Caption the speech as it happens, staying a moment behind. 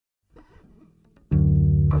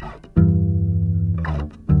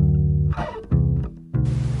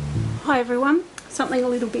Hi everyone, something a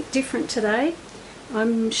little bit different today.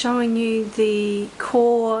 I'm showing you the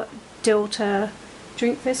KOR Delta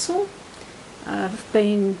drink vessel. I've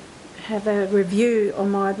have a review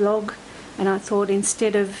on my blog, and I thought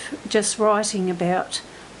instead of just writing about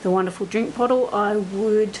the wonderful drink bottle, I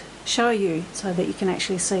would show you so that you can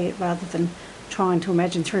actually see it rather than trying to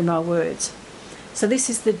imagine through my words. So this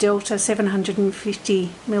is the Delta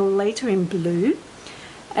 750ml in blue,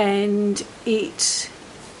 and it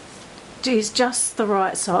is just the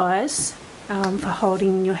right size for holding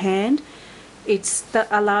in your hand. It's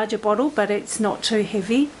a larger bottle, but it's not too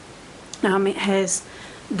heavy. It has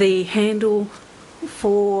the handle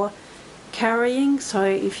for carrying, so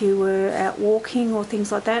if you were out walking or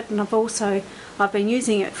things like that. And I've been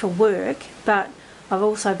using it for work, but I've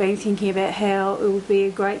also been thinking about how it would be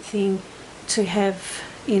a great thing to have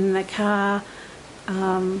in the car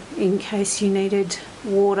in case you needed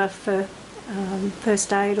water for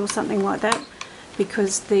first aid or something like that,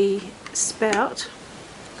 because the spout,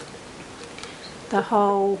 the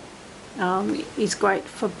hole, is great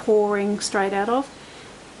for pouring straight out of.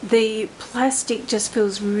 The plastic just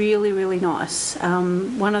feels really, really nice.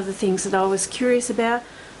 One of the things that I was curious about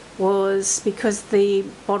was because the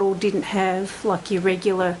bottle didn't have like your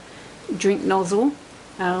regular drink nozzle,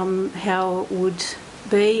 how it would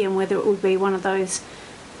be, and whether it would be one of those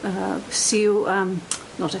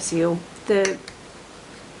the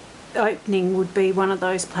opening would be one of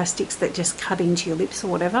those plastics that just cut into your lips or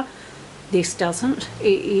whatever. This doesn't.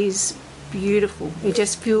 It is beautiful. It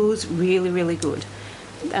just feels really, really good.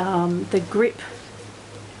 The grip,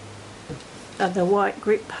 the white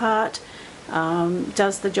grip part,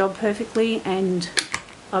 does the job perfectly, and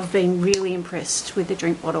I've been really impressed with the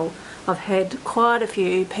drink bottle. I've had quite a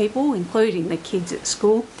few people, including the kids at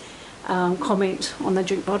school, comment on the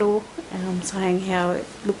drink bottle, saying how it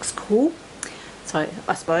looks cool. So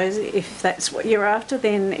I suppose if that's what you're after,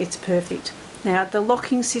 then it's perfect. Now the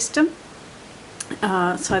locking system,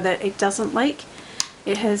 so that it doesn't leak,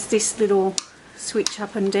 it has this little switch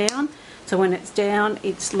up and down. So when it's down,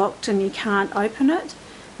 it's locked and you can't open it.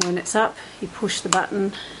 When it's up, you push the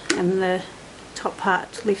button and the top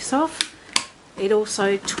part lifts off. It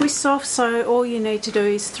also twists off, so all you need to do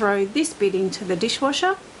is throw this bit into the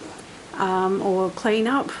dishwasher or clean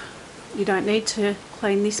up. You don't need to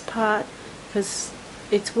clean this part because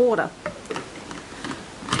it's water.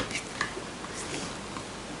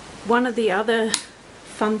 One of the other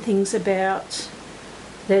fun things about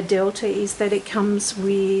the Delta is that it comes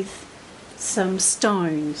with some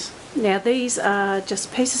stones. Now these are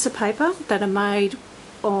just pieces of paper that are made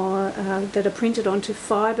or that are printed onto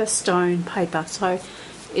fibre stone paper, so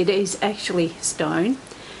it is actually stone.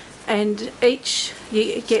 And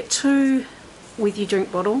you get two with your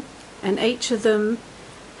drink bottle, and each of them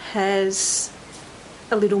has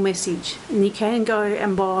a little message, and you can go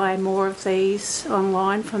and buy more of these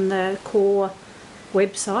online from the KOR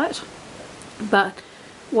website. But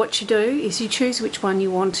what you do is you choose which one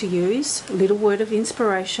you want to use, a little word of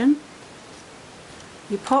inspiration.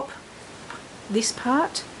 You pop this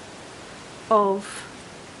part of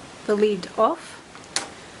the lid off,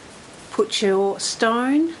 put your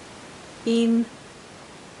stone in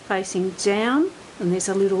facing down, and there's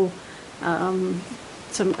a little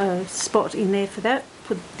spot in there for that.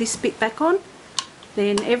 Put this bit back on.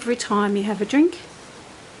 Then every time you have a drink,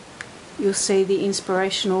 you'll see the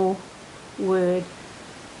inspirational word.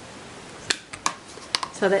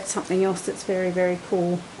 So that's something else that's very, very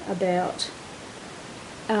cool about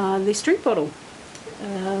this drink bottle.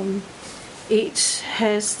 It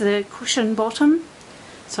has the cushion bottom,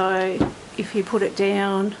 so if you put it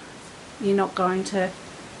down, you're not going to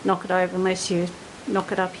knock it over unless you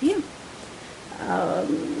knock it up here.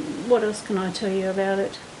 What else can I tell you about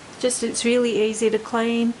it? Just it's really easy to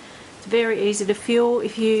clean, it's very easy to fill.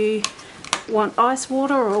 If you want ice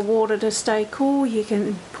water or water to stay cool, you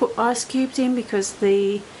can put ice cubes in because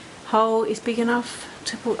the hole is big enough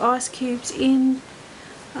to put ice cubes in.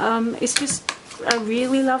 It's just a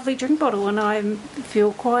really lovely drink bottle, and I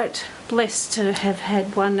feel quite blessed to have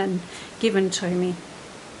had one and given to me.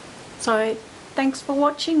 So thanks for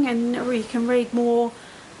watching, and you can read more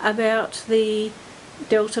about the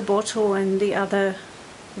Delta bottle and the other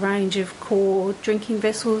range of KOR drinking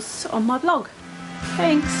vessels on my blog.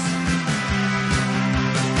 Thanks.